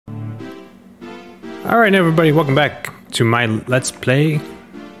Alright everybody, welcome back to my Let's Play.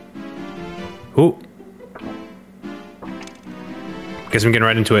 Ooh. Guess I'm getting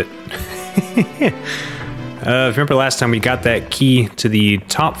right into it. If you remember last time we got that key to the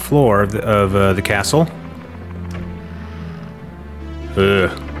top floor of the castle.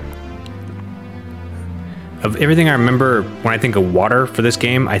 Of everything I remember when I think of water for this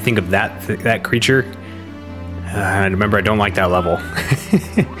game, I think of that creature. And remember, I don't like that level.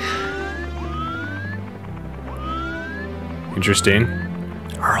 Interesting.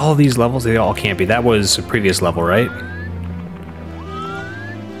 Are all these levels? They all can't be. That was a previous level, right?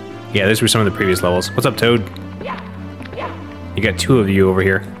 Yeah, those were some of the previous levels. What's up, Toad? You got two of you over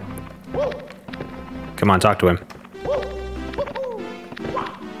here. Come on, talk to him.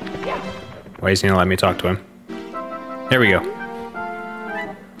 Why isn't he gonna let me talk to him? There we go.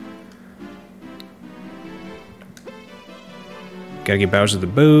 Gotta get Bowser the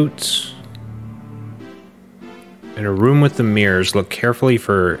boot. In a room with the mirrors, look carefully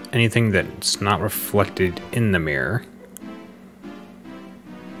for anything that's not reflected in the mirror.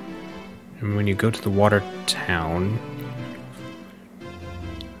 And when you go to the water town...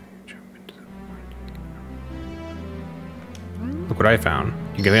 Look what I found.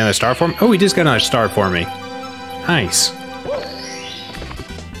 You get another star for me? Oh, he just got another star for me. Nice.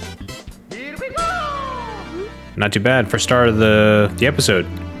 Not too bad for start of the episode.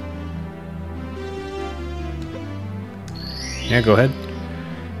 Yeah, go ahead.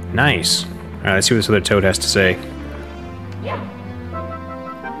 Nice. Alright, let's see what this other Toad has to say.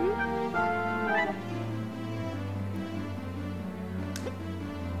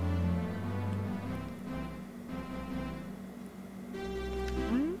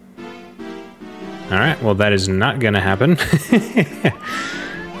 Alright, well that is not gonna happen.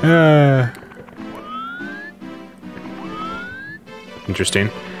 Interesting.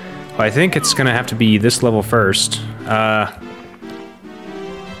 Well, I think it's gonna have to be this level first.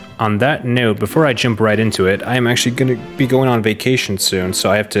 On that note, before I jump right into it, I am actually going to be going on vacation soon, so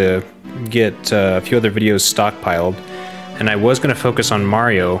I have to get a few other videos stockpiled. And I was going to focus on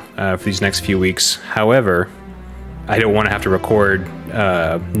Mario for these next few weeks. However, I don't want to have to record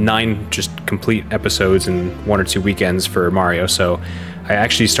 9 just complete episodes in 1 or 2 weekends for Mario, so I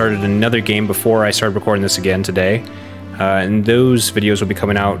actually started another game before I started recording this again today. And those videos will be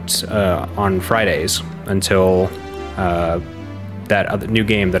coming out on Fridays until... that other new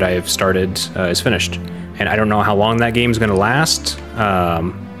game that I have started is finished. And I don't know how long that game is going to last.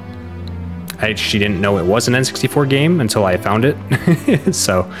 I actually didn't know it was an N64 game until I found it.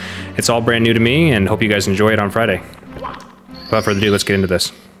 So it's all brand new to me, and hope you guys enjoy it on Friday. Without further ado, let's get into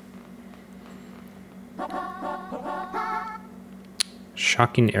this.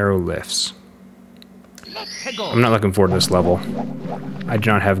 Shocking arrow lifts. I'm not looking forward to this level. I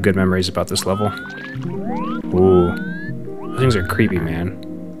do not have good memories about this level. Ooh. Those things are creepy, man.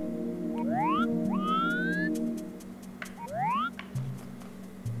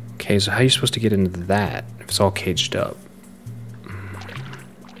 Okay, so how are you supposed to get into that if it's all caged up?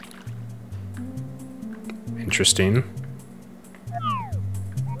 Interesting.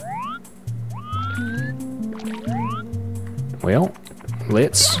 Well,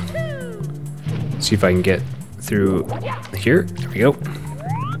 let's see if I can get through here. There we go.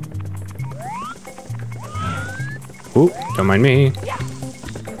 Ooh, don't mind me.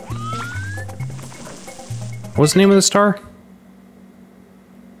 What's the name of the star?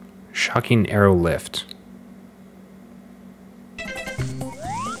 Shocking arrow lift.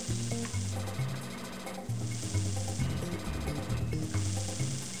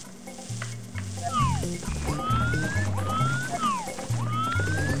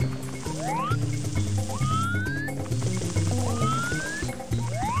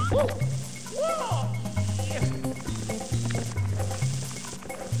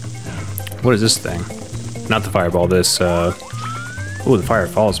 What is this thing? Not the fireball, this, ooh, the fire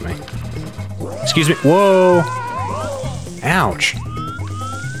follows me. Excuse me, whoa! Ouch!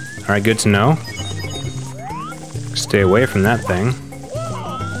 Alright, good to know. Stay away from that thing.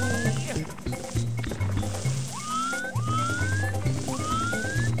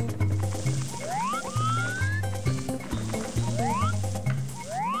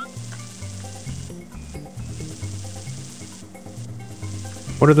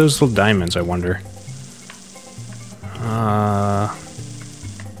 What are those little diamonds, I wonder?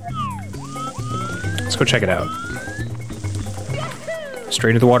 Let's go check it out.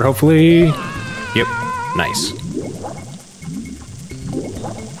 Straight into the water, hopefully. Yep, nice.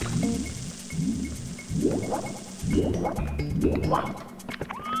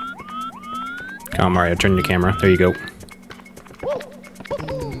 Come on, Mario, turn your camera. There you go.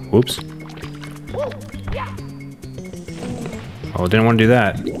 Whoops. Oh, didn't want to do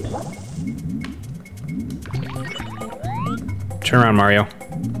that. Turn around, Mario.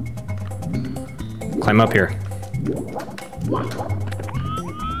 Climb up here.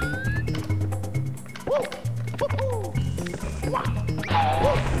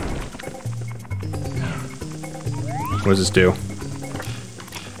 What does this do?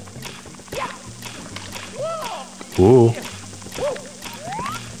 Ooh.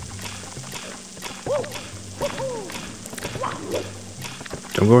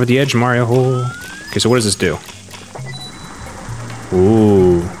 Don't go over the edge, Mario. Oh. Okay, so what does this do?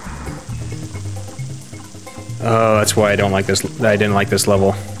 Ooh. Oh, that's why I don't like this. I didn't like this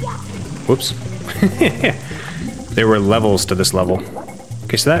level. Whoops. There were levels to this level.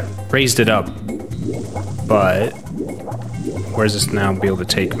 Okay, so that raised it up. But where does this now be able to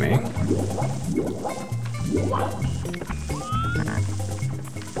take me?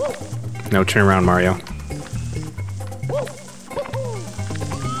 No, turn around, Mario.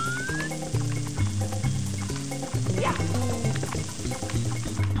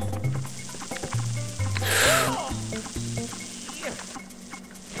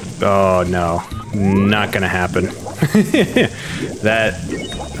 Oh, no. Not gonna happen. That...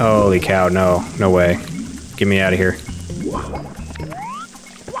 Holy cow, no. No way. Get me out of here.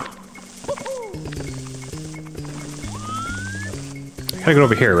 I gotta go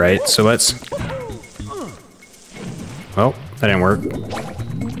over here, right? So let's... Well, that didn't work.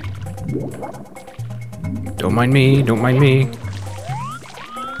 Don't mind me, don't mind me.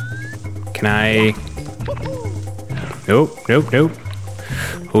 Can I... Nope, nope, nope.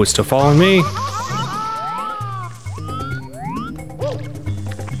 Oh, it's still following me.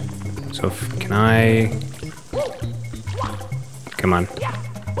 So, can I... Come on.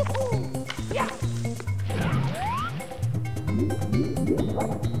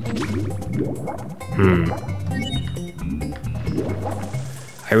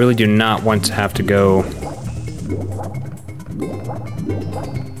 I really do not want to have to go...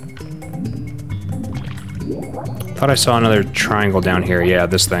 Thought I saw another triangle down here. Yeah,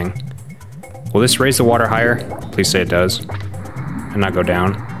 this thing. Will this raise the water higher? Please say it does. And not go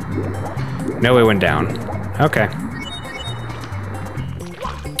down. No, it went down. Okay.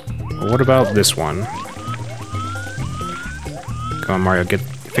 Well, what about this one? Come on, Mario,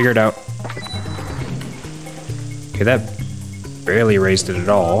 figure it out. Okay, that barely raised it at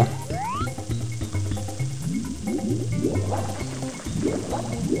all.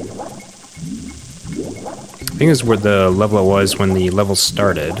 I think this is where the level was when the level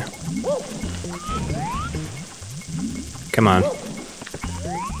started. Come on.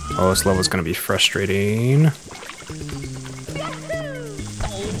 Oh, this level's gonna be frustrating.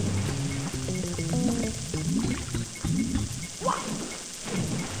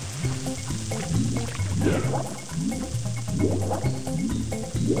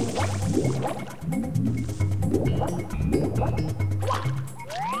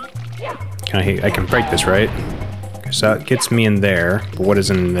 I can break this, right? So that gets me in there, but what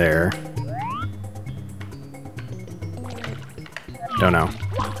is in there? Don't know.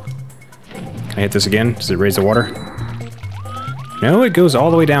 Can I hit this again? Does it raise the water? No, it goes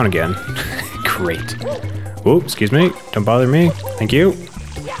all the way down again. Great. Whoop, excuse me. Don't bother me. Thank you.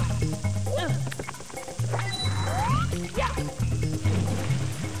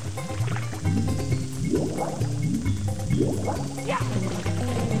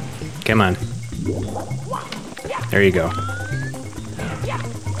 Come on. There you go.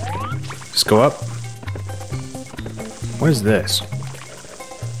 Just go up. What is this?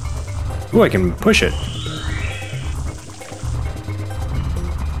 Ooh, I can push it.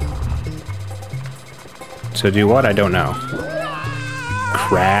 So do what? I don't know.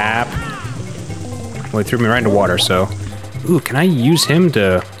 Crap. Well, he threw me right into water, so... Ooh, can I use him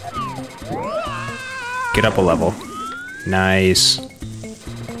to... get up a level? Nice.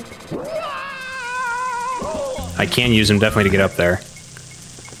 I can use him definitely to get up there.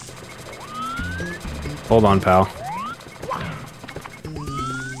 Hold on, pal.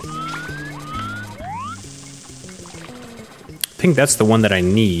 I think that's the one that I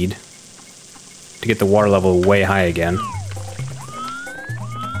need to get the water level way high again.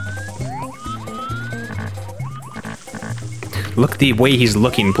 Look the way he's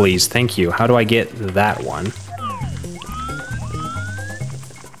looking, please. Thank you. How do I get that one?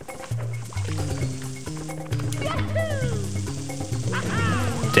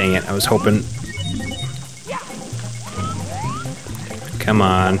 Dang it, I was hoping. Come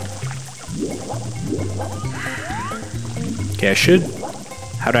on. Okay, I should...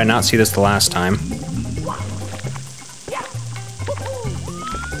 How did I not see this the last time?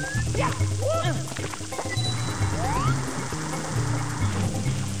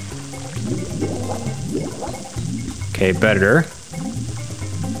 Okay, better.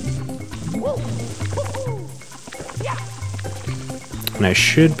 And I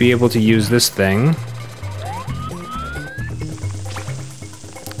should be able to use this thing.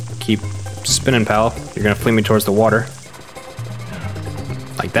 Keep spinning, pal. You're gonna fling me towards the water.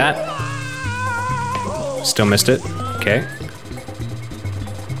 Like that. Still missed it. Okay.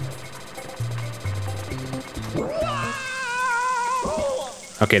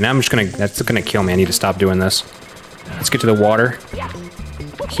 Okay, now I'm just gonna, that's gonna kill me. I need to stop doing this. Let's get to the water.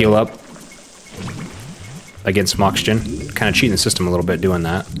 Heal up. Against some oxygen. Kind of cheating the system a little bit doing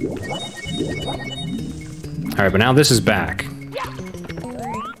that. Alright, but now this is back. And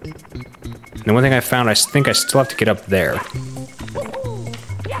the one thing I found, I think I still have to get up there.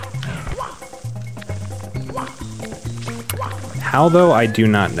 How though, I do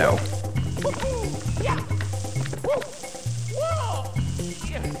not know.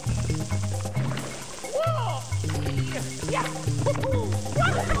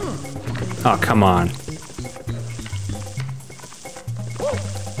 Oh, come on.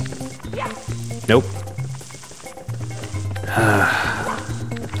 Nope.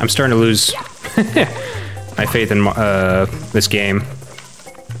 I'm starting to lose my faith in this game.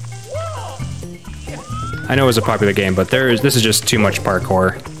 I know it was a popular game, but this is just too much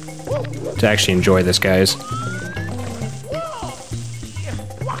parkour to actually enjoy this, guys.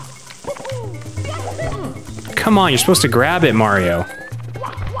 Come on, you're supposed to grab it, Mario.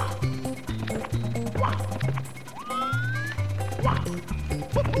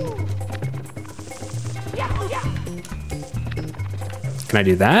 Can I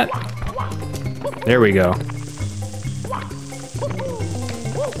do that? There we go.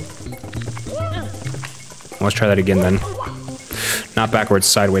 Let's try that again then. Not backwards,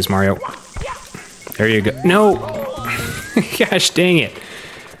 sideways, Mario. There you go. No! Gosh dang it.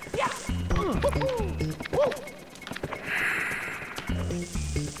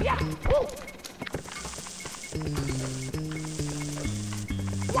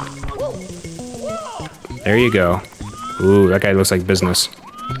 There you go. Ooh, that guy looks like business.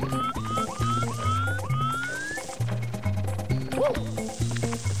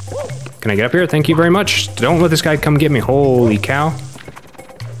 Can I get up here? Thank you very much. Don't let this guy come get me. Holy cow.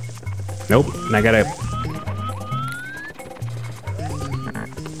 Nope. And I gotta...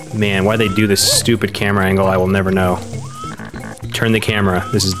 Man, why they do this stupid camera angle, I will never know. Turn the camera.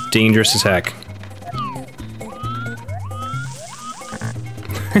 This is dangerous as heck.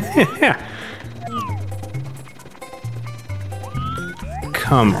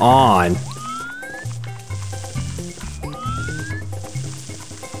 Come on.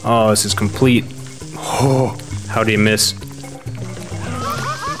 Oh, this is complete. Oh, how do you miss?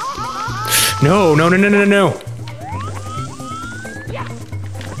 No, no, no, no, no, no.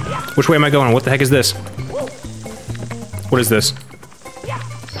 Which way am I going? What the heck is this? What is this?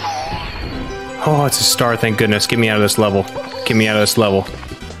 Oh, it's a star, thank goodness. Get me out of this level. Get me out of this level.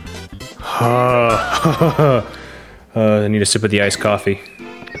 I need a sip of the iced coffee.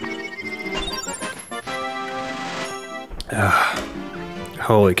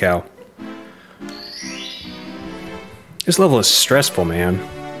 Holy cow. This level is stressful, man.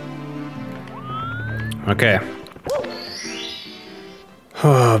 Okay.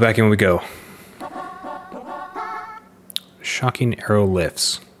 Oh, back in we go. Shocking arrow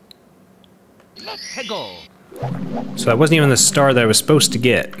lifts. Let's go. So that wasn't even the star that I was supposed to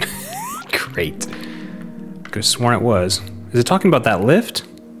get. Great. Could have sworn it was. Is it talking about that lift?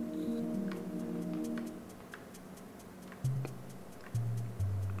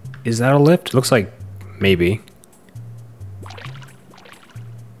 Is that a lift? It looks like maybe.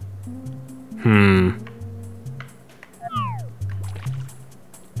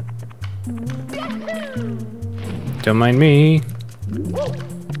 Don't mind me.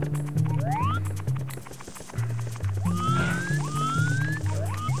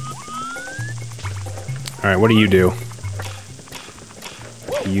 Alright, what do? You do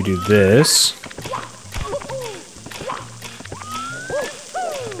this.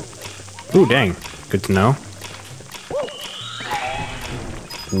 Ooh, dang. Good to know.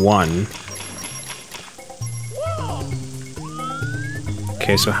 1.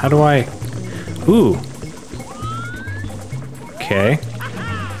 Okay, so how do I... Ooh. Okay.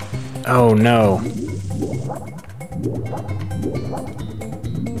 Oh, no.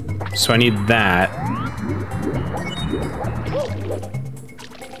 So I need that.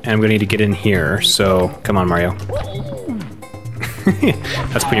 And I'm gonna need to get in here, so... Come on, Mario.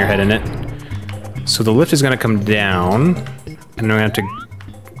 That's putting your head in it. So the lift is gonna come down, and I'm gonna have to...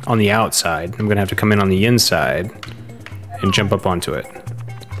 On the outside. I'm gonna have to come in on the inside and jump up onto it.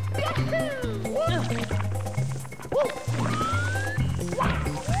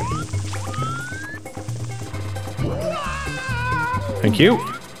 Thank you.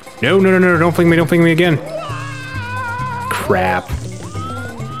 No, no, no, no, don't fling me again. Crap.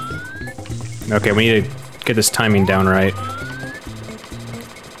 Okay, we need to get this timing down right.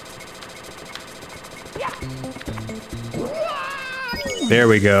 There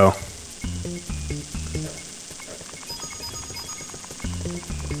we go.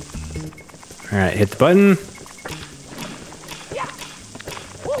 Alright, hit the button.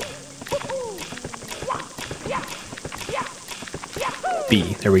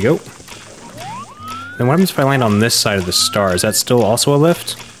 B, there we go. Then what happens if I land on this side of the star? Is that still also a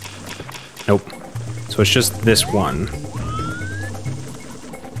lift? Nope. So it's just this one.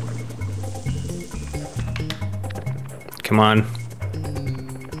 Come on.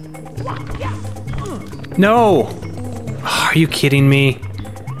 No! Are you kidding me?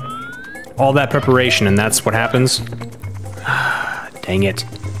 All that preparation and that's what happens? Dang it.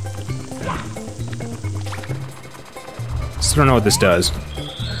 Still don't know what this does.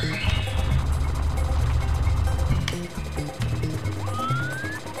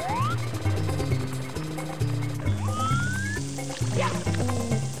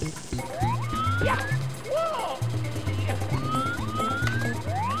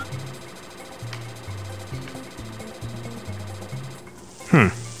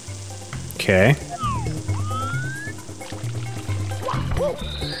 Okay.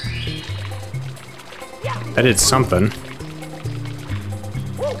 That did something.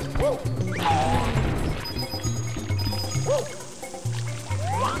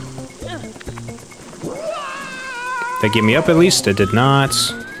 That get me up at least? It did not.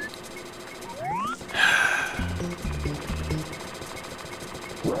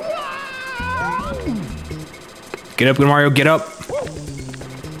 Get up, Mario, get up!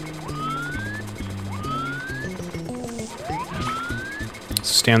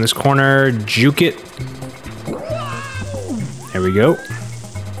 Stay on this corner, juke it. There we go.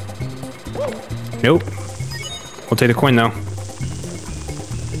 Nope. We'll take the coin though.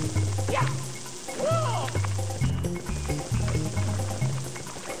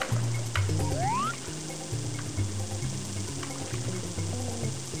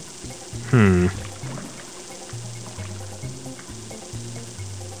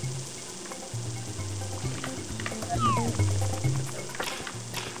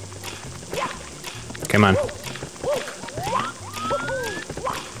 Come on.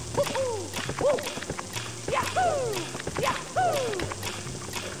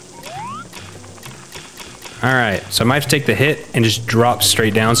 Alright, so I might have to take the hit and just drop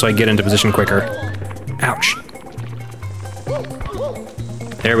straight down so I get into position quicker. Ouch.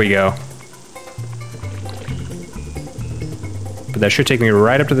 There we go. But that should take me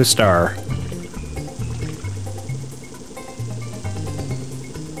right up to the star.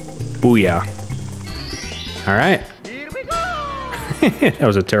 Booyah. Alright. Here we go. That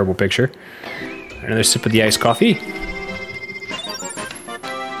was a terrible picture. Another sip of the iced coffee.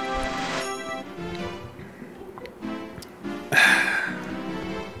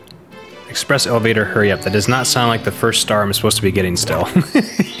 Express elevator, hurry up. That does not sound like the first star I'm supposed to be getting still.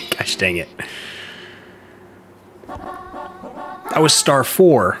 Gosh dang it. That was star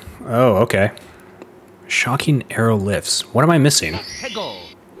 4. Oh, okay. Shocking arrow lifts. What am I missing? Hegel.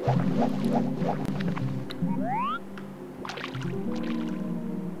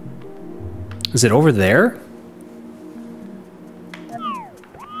 Is it over there?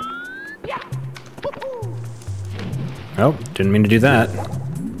 Oh, didn't mean to do that.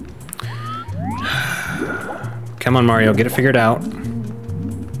 Come on, Mario, get it figured out.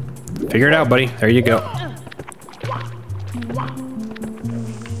 Figure it out, buddy. There you go.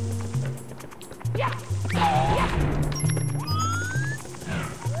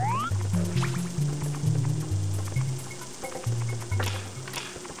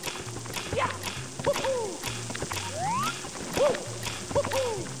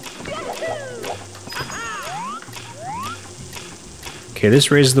 Okay,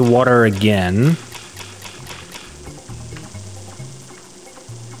 this raises the water again.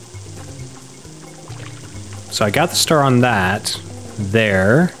 So I got the star on that.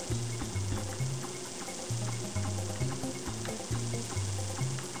 There.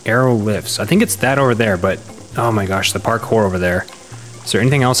 Arrow lifts. I think it's that over there, but oh my gosh, the parkour over there. Is there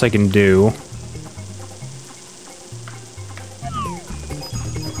anything else I can do?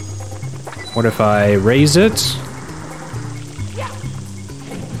 What if I raise it?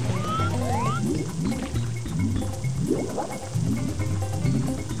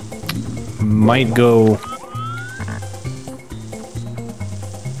 Might go...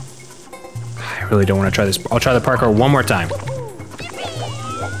 I really don't want to try this. I'll try the parkour one more time.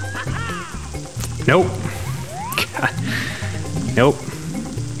 Nope. God. Nope.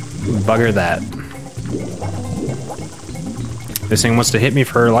 Bugger that. This thing wants to hit me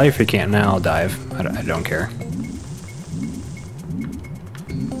for her life. It can't. Now I'll dive. I don't care.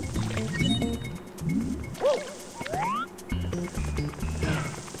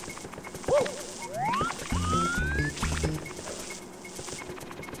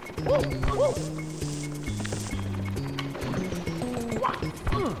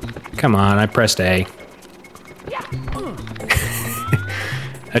 Come on, I pressed A.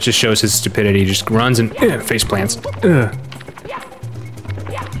 That just shows his stupidity. He just runs and face plants. Come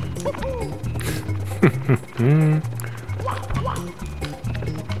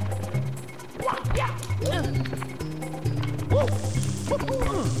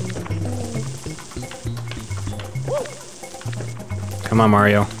on,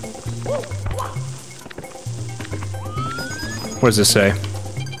 Mario. What does this say?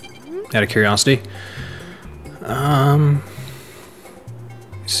 Out of curiosity.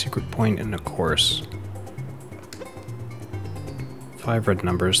 Secret point in the course. 5 red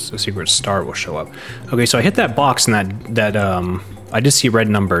numbers. A secret star will show up. Okay, so I hit that box and that I just see red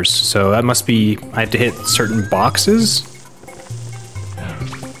numbers. So that must be I have to hit certain boxes.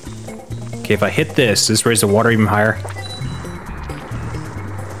 Okay, if I hit this, does this raise the water even higher?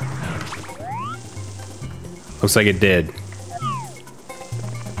 Looks like it did.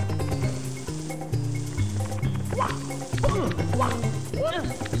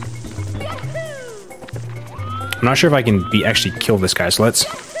 I'm not sure if I can actually kill this guy, so let's...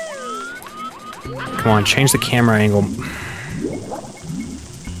 Come on, change the camera angle.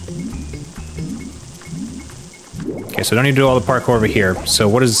 Okay, so I don't need to do all the parkour over here. So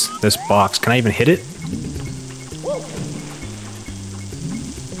what is this box? Can I even hit it?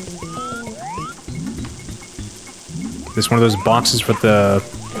 This one of those boxes with the...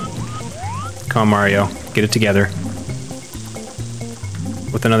 Come on, Mario. Get it together.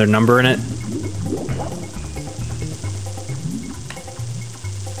 With another number in it.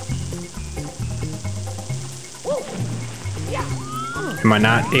 Am I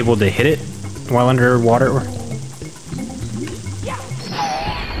not able to hit it while underwater?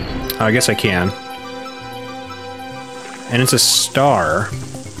 Oh, I guess I can. And it's a star.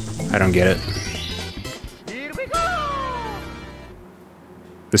 I don't get it.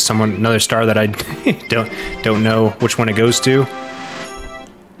 There's another star that I don't know which one it goes to.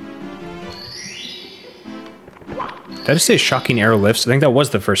 Did I just say shocking arrow lifts? I think that was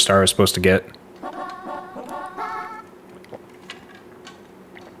the first star I was supposed to get.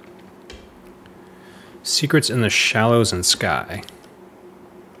 Secrets in the shallows and sky.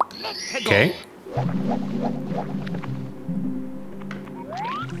 Okay.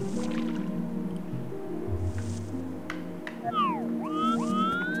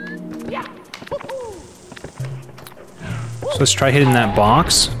 So let's try hitting that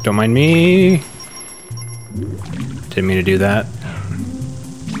box. Don't mind me. Didn't mean to do that.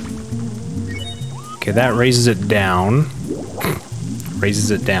 Okay, that raises it down. Raises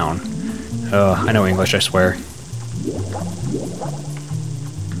it down. I know English, I swear.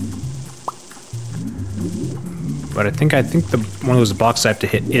 But I think one of those boxes I have to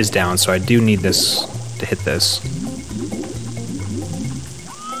hit is down, so I do need this to hit this.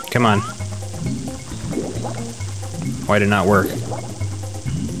 Come on. Why did it not work?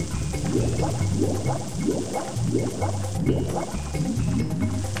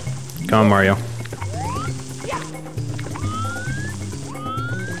 Come on, Mario.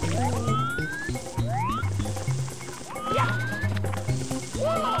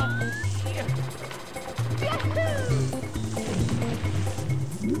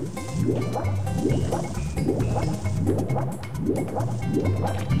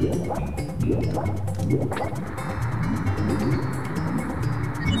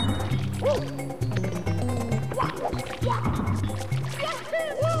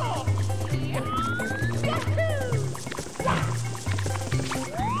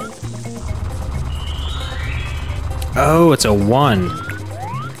 Oh, it's a 1.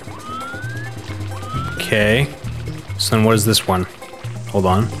 Okay. So then what is this one? Hold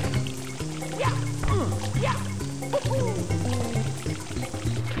on.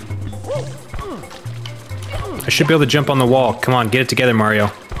 I should be able to jump on the wall. Come on, get it together,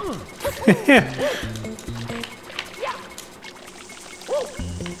 Mario.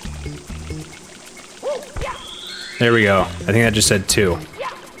 There we go. I think that just said 2.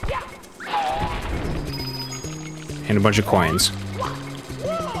 And a bunch of coins.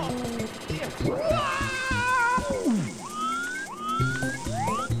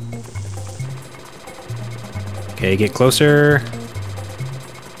 Okay, get closer.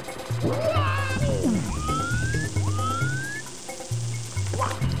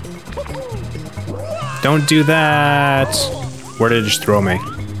 Don't do that! Where did it just throw me?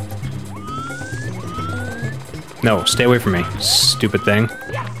 No, stay away from me, stupid thing.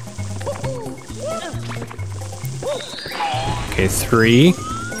 Okay, 3.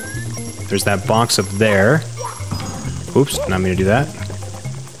 There's that box up there. Oops, not mean to do that.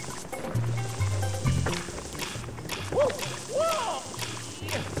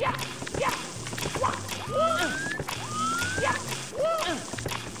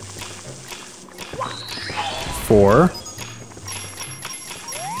 Four.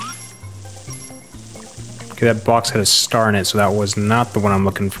 Okay, that box had a star in it, so that was not the one I'm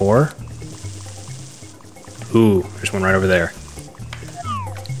looking for. Ooh, there's one right over there.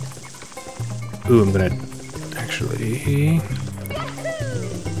 Ooh, I'm gonna actually...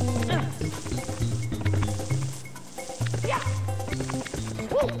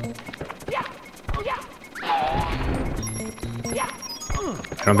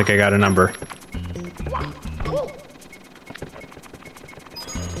 I don't think I got a number.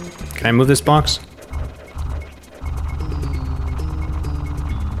 Can I move this box?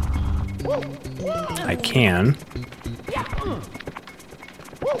 I can.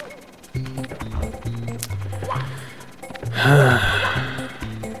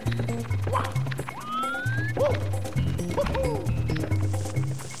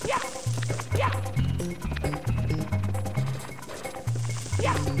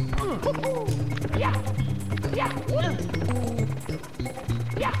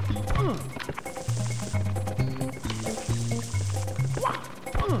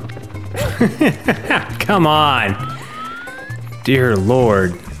 Come on! Dear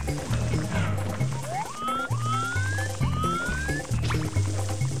Lord.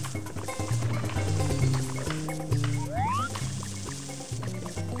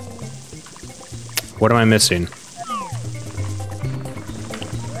 What am I missing?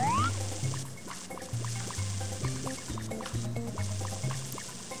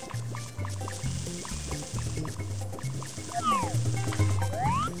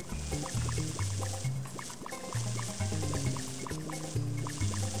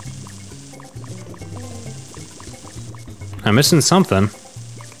 I'm missing something.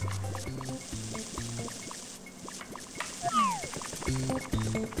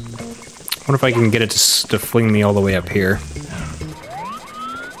 What if I can get it to fling me all the way up here?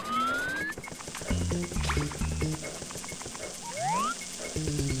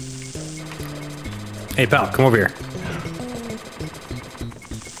 Hey pal, come over here.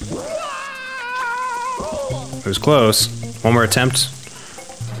 It was close. One more attempt.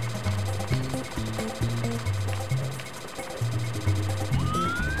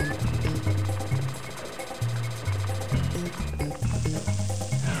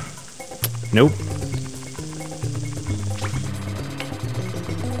 Nope.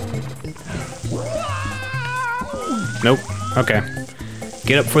 Nope. Okay.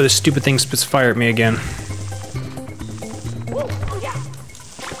 Get up before this stupid thing spits fire at me again.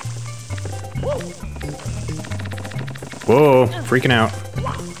 Whoa, freaking out.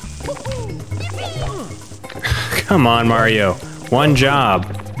 Come on, Mario. One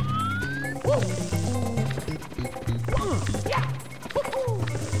job.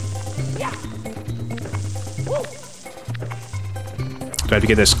 Do I have to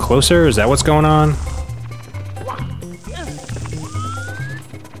get this closer? Is that what's going on?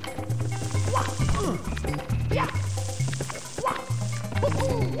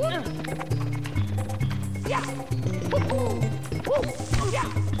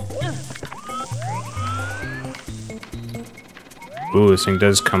 Ooh, this thing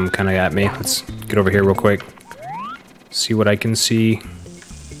does come kind of at me. Let's get over here real quick. See what I can see.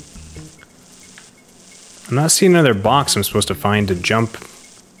 I'm not seeing another box I'm supposed to find to jump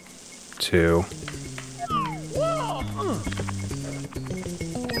to.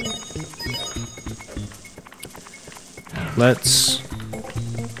 Let's...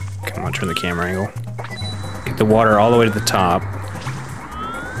 Come on, turn the camera angle. Get the water all the way to the top.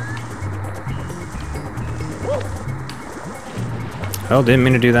 Well, didn't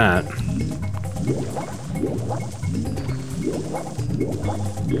mean to do that.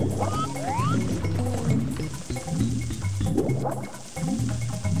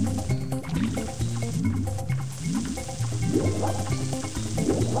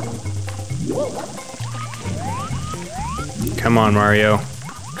 Come on, Mario.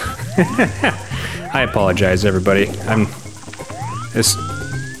 I apologize, everybody. There's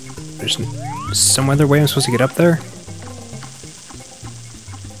some other way I'm supposed to get up there?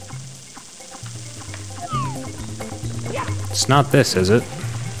 It's not this, is it?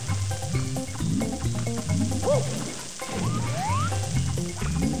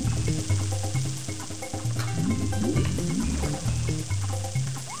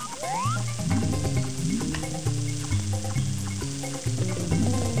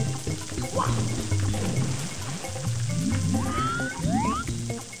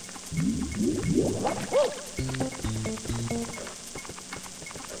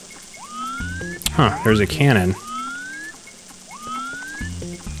 Huh, there's a cannon.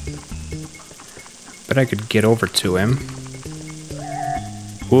 Bet I could get over to him.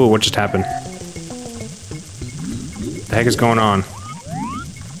 Ooh, what just happened? The heck is going on?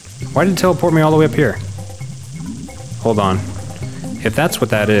 Why did it teleport me all the way up here? Hold on. If that's what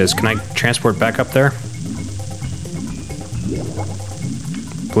that is, can I transport back up there?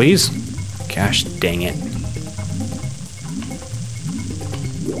 Please? Gosh dang it.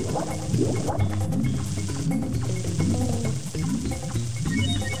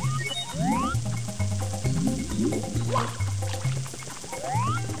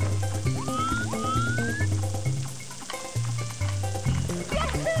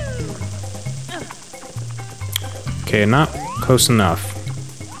 Okay, not close enough.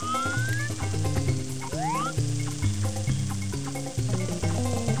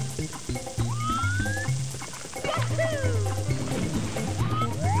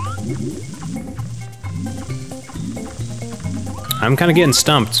 I'm kind of getting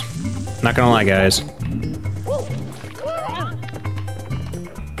stumped. Not gonna lie, guys.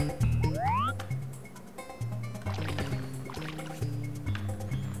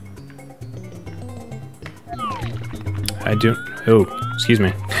 I do. Oh, excuse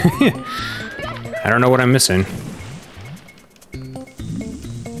me. I don't know what I'm missing.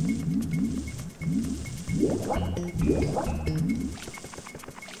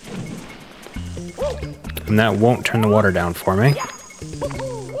 And that won't turn the water down for me.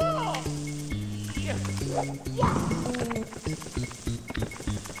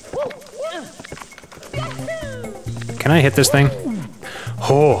 Can I hit this thing?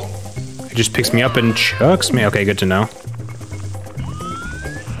 Oh, it just picks me up and chucks me. Okay, good to know.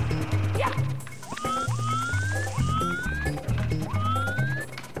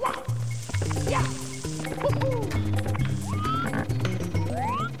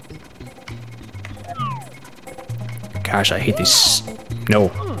 Gosh, I hate these. No,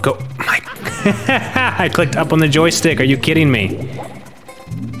 go. I clicked up on the joystick. Are you kidding me?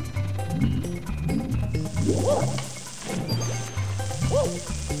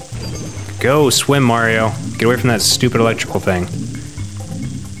 Go swim, Mario. Get away from that stupid electrical thing.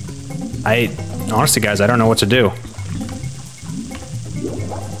 Honestly, guys, I don't know what to do.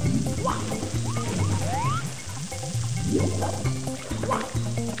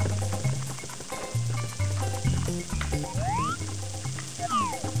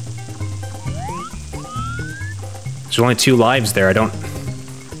 There's only 2 lives there. I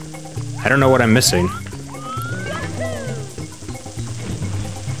don't know what I'm missing.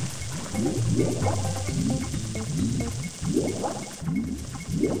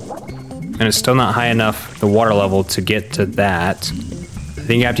 And it's still not high enough, the water level, to get to that. I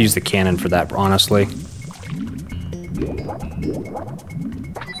think you have to use the cannon for that, honestly.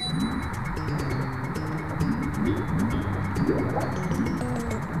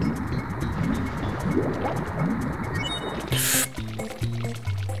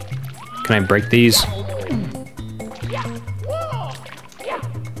 Can I break these?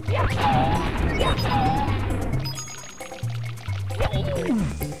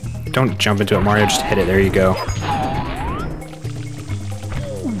 Don't jump into it, Mario. Just hit it. There you go.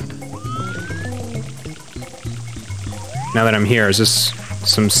 Now that I'm here, is this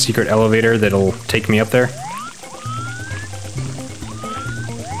some secret elevator that'll take me up there?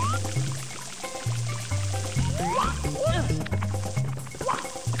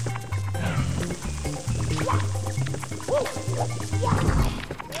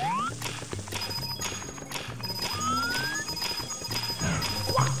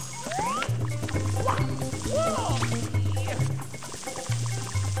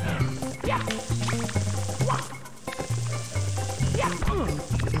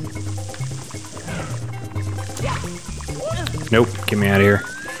 Nope, get me out of here.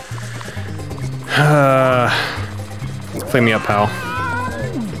 Play me up, pal.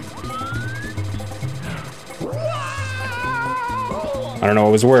 I don't know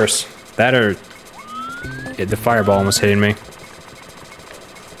what was worse. That or the fireball almost hitting me.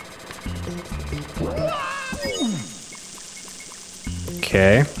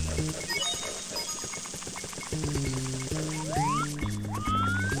 Okay.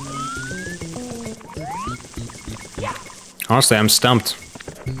 Honestly, I'm stumped.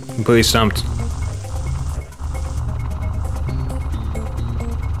 Completely stumped.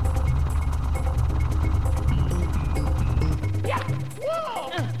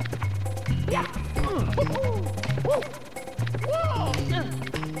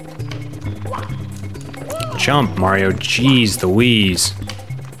 Jump, Mario. Jeez Louise.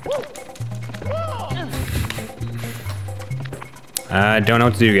 I don't know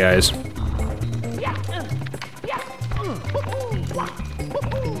what to do, guys.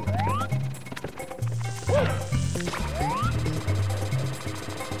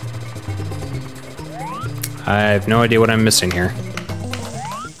 I have no idea what I'm missing here.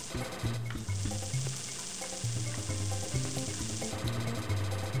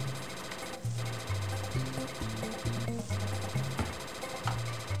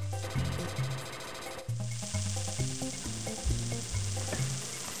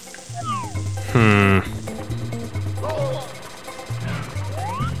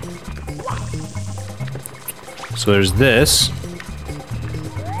 So there's this.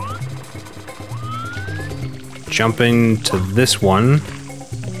 Jumping to this one.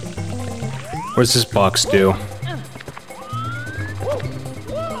 What does this box do?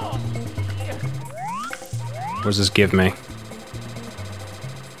 What does this give me?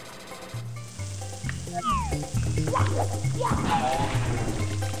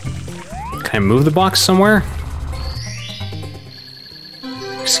 Can I move the box somewhere?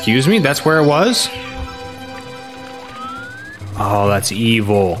 Excuse me? That's where it was? Oh, that's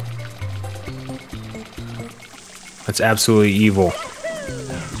evil. That's absolutely evil.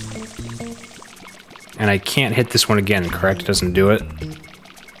 And I can't hit this one again, correct? It doesn't do it?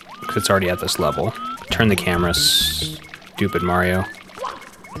 Because it's already at this level. Turn the camera, stupid Mario.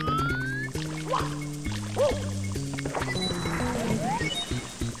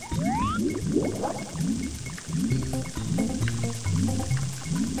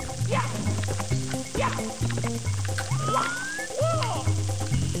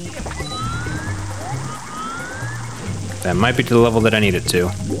 That might be to the level that I need it to.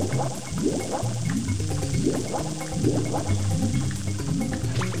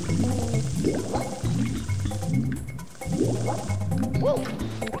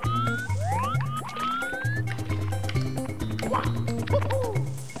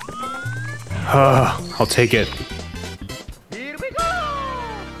 I'll take it. Here we go!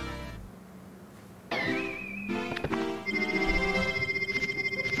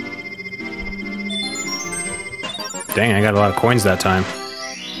 Dang, I got a lot of coins that time.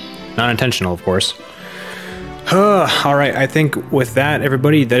 Not intentional, of course. Alright, I think with that,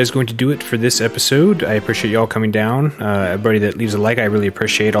 everybody, that is going to do it for this episode. I appreciate y'all coming down. Everybody that leaves a like, I really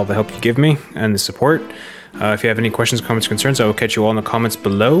appreciate all the help you give me and the support. If you have any questions, comments, concerns, I will catch you all in the comments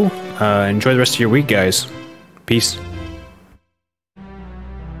below. Enjoy the rest of your week, guys. Peace.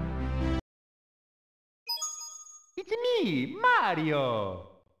 It's me, Mario!